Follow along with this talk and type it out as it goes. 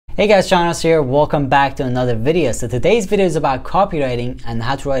Hey guys, Jonas here. Welcome back to another video. So today's video is about copywriting and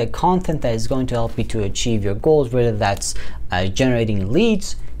how to write a content that is going to help you to achieve your goals, whether that's generating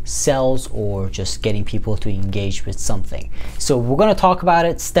leads, sales, or just getting people to engage with something. So we're going to talk about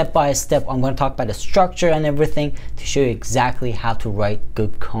it step by step. I'm going to talk about the structure and everything to show you exactly how to write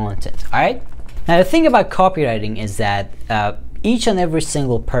good content. All right. Now the thing about copywriting is that each and every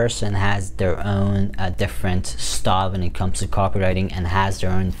single person has their own different style when it comes to copywriting and has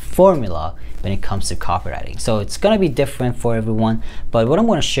their own formula when it comes to copywriting. So it's going to be different for everyone, but what I'm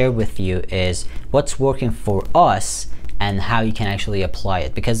going to share with you is what's working for us and how you can actually apply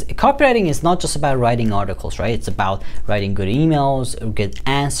it, because copywriting is not just about writing articles, right? It's about writing good emails, good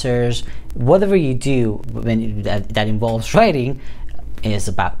answers. Whatever you do when that involves writing is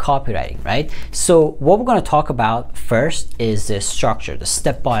about copywriting, right? So what we're going to talk about first is the structure, the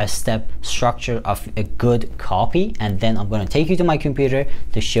step-by-step structure of a good copy, and then I'm going to take you to my computer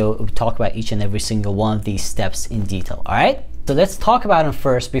to talk about each and every single one of these steps in detail. All right, so let's talk about them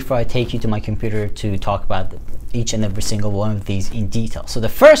first before I take you to my computer to talk about each and every single one of these in detail. So the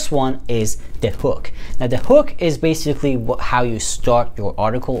first one is the hook. Now the hook is basically how you start your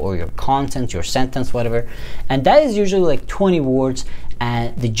article or your content, your sentence, whatever, and that is usually like 20 words.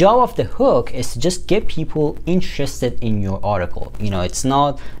 And the job of the hook is to just get people interested in your article. You know, it's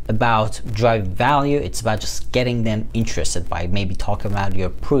not about driving value, it's about just getting them interested by maybe talking about your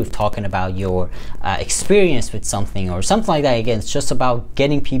proof, talking about your experience with something or something like that. Again, it's just about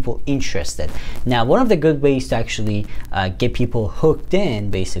getting people interested. Now, one of the good ways to actually get people hooked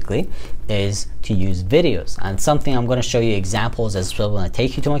in, basically, is to use videos, and something I'm going to show you examples as well when I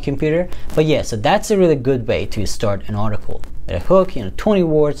take you to my computer. But yeah, so that's a really good way to start an article. A hook, 20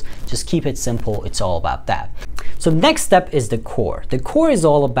 words, just keep it simple. It's all about that. So the next step is the core. The core is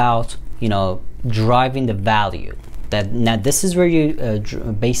all about, driving the value. Now this is where you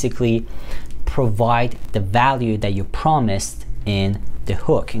basically provide the value that you promised in the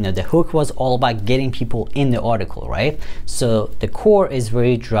hook. The hook was all about getting people in the article, right? So the core is where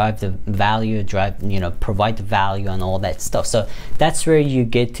you drive the value, provide the value and all that stuff. So that's where you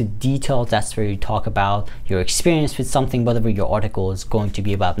get to detail. That's where you talk about your experience with something, whatever your article is going to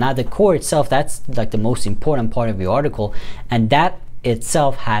be about. Now the core itself, that's like the most important part of your article, and that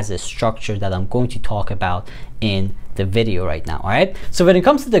itself has a structure that I'm going to talk about in the video right now. All right, so when it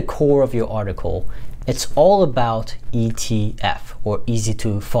comes to the core of your article, it's all about ETF, or easy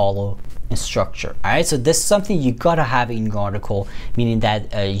to follow in structure. All right, so this is something you gotta have in your article, meaning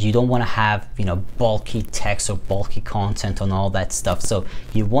that you don't want to have bulky text or bulky content and all that stuff. So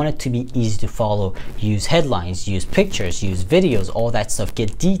you want it to be easy to follow. Use headlines, use pictures, use videos, all that stuff.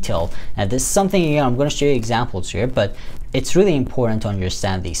 Get detailed. Now this is something, I'm going to show you examples here, but it's really important to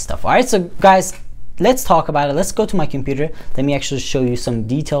understand these stuff. All right, so guys, let's talk about it. Let's go to my computer. Let me actually show you some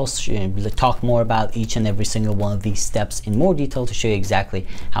details, talk more about each and every single one of these steps in more detail to show you exactly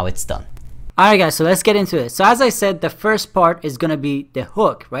how it's done. Alright guys, so let's get into it. So as I said, the first part is going to be the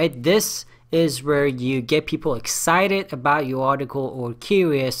hook, right? This is where you get people excited about your article or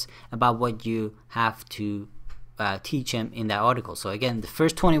curious about what you have to teach them in that article. So again, the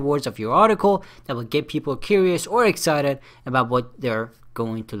first 20 words of your article that will get people curious or excited about what they're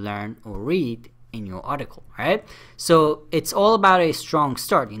going to learn or read in your article. Right? So it's all about a strong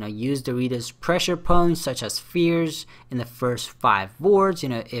start. Use the reader's pressure points such as fears in the first 5 words.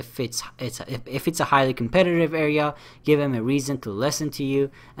 If it's a highly competitive area, give them a reason to listen to you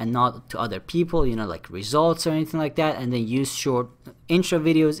and not to other people, like results or anything like that. And then use short intro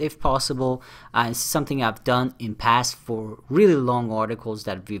videos if possible. It's something I've done in past for really long articles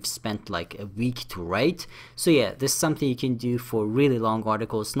that we've spent like a week to write. So yeah, this is something you can do for really long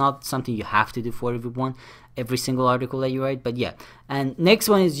articles. Not something you have to do for every single article that you write, but yeah. And next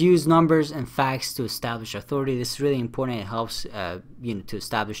one is use numbers and facts to establish authority. This is really important. It helps to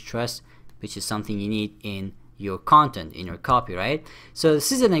establish trust, which is something you need in your content, in your copy, right? So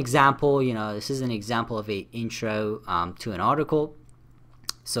this is an example. This is an example of a intro to an article.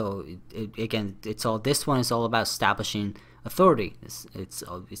 So again, this one is all about establishing authority. It's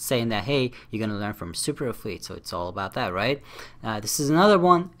saying that, hey, you're gonna learn from super affiliate, so it's all about that, right? This is another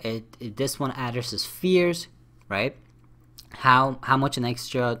one. This one addresses fears, right? How much an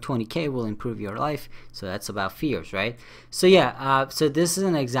extra 20K will improve your life. So that's about fears, right? So yeah, so this is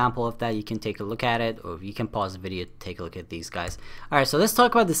an example of that. You can take a look at it, or you can pause the video to take a look at these guys. All right, so let's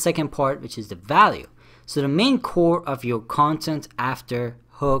talk about the second part, which is the value. So the main core of your content after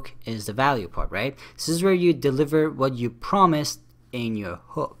hook is the value part, right? This is where you deliver what you promised in your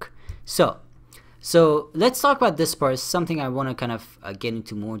hook. So So let's talk about this part. It's something I want to kind of get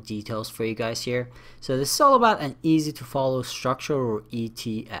into more details for you guys here. So this is all about an easy to follow structure, or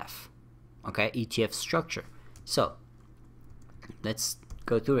ETF. Okay, ETF structure. So let's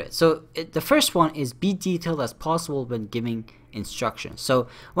go through it. So the first one is be detailed as possible when giving instructions. So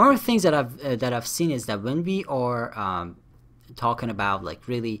one of the things that I've seen is that when we are talking about like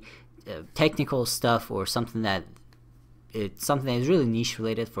really technical stuff, or something that is really niche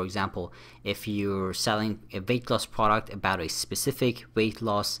related. For example, if you're selling a weight loss product about a specific weight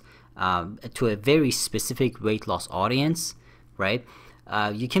loss to a very specific weight loss audience, right?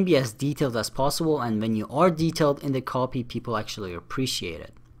 You can be as detailed as possible, and when you are detailed in the copy, people actually appreciate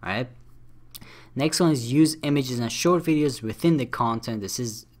it, right? Next one is use images and short videos within the content. This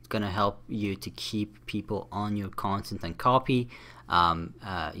is going to help you to keep people on your content and copy,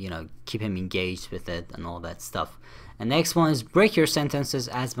 you know, keep them engaged with it and all that stuff. And next one is break your sentences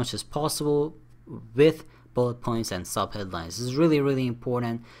as much as possible with bullet points and subheadlines. This is really, really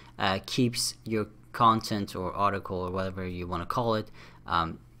important. Keeps your content or article or whatever you want to call it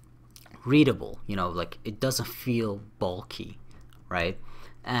readable. You know, like it doesn't feel bulky, right?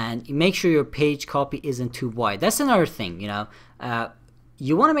 And make sure your page copy isn't too wide. That's another thing, you know.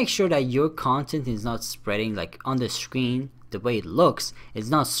 You want to make sure that your content is not spreading like on the screen. The way it looks, it's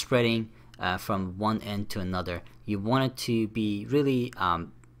not spreading from one end to another. You want it to be really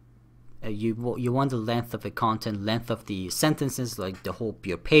you want the length of the content, length of the sentences, like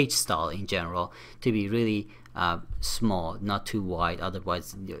your page style in general, to be really small, not too wide.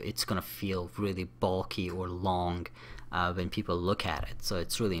 Otherwise it's gonna feel really bulky or long when people look at it. So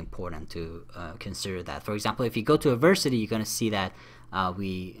it's really important to consider that. For example, if you go to Uversity, you're gonna see that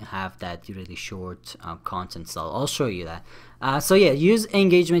we have that really short content style. I'll show you that. So yeah, use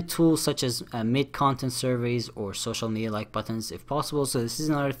engagement tools such as mid-content surveys or social media like buttons if possible. So this is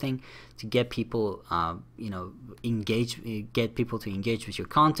another thing to get people, you know, get people to engage with your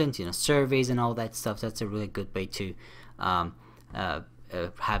content. You know, surveys and all that stuff. That's a really good way to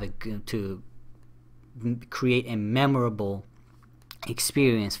to create a memorable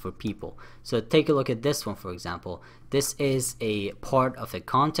experience for people. So take a look at this one, for example. This is a part of the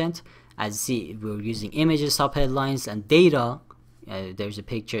content. As you see, we're using images, subheadlines, and data. There's a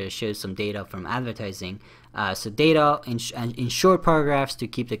picture that shows some data from advertising. So data in short paragraphs to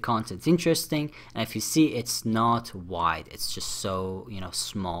keep the content interesting. And if you see, it's not wide. It's just so, you know,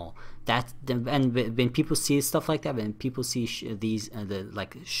 small. And when people see stuff like that, when people see these the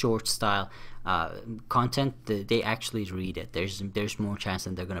like short style content, they actually read it. There's more chance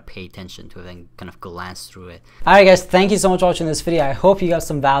that they're gonna pay attention to it and kind of glance through it. All right, guys, thank you so much for watching this video. I hope you got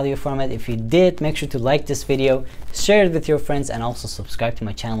some value from it. If you did, make sure to like this video, share it with your friends, and also subscribe to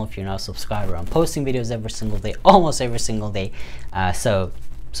my channel if you're not a subscriber. I'm posting videos every single day, almost every single day. So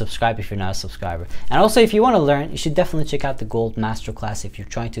subscribe if you're not a subscriber. And also, if you want to learn, you should definitely check out the Gold Masterclass if you're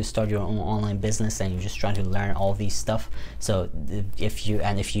trying to start your own online business and you're just trying to learn all these stuff. So if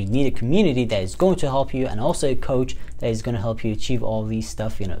you need a community that is going to help you, and also a coach that is going to help you achieve all these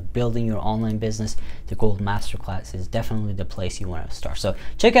stuff, you know, building your online business, the Gold Masterclass is definitely the place you want to start. So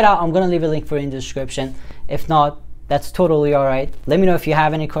check it out. I'm going to leave a link for it in the description. If not, that's totally all right. Let me know if you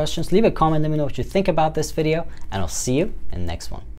have any questions. Leave a comment. Let me know what you think about this video, and I'll see you in the next one.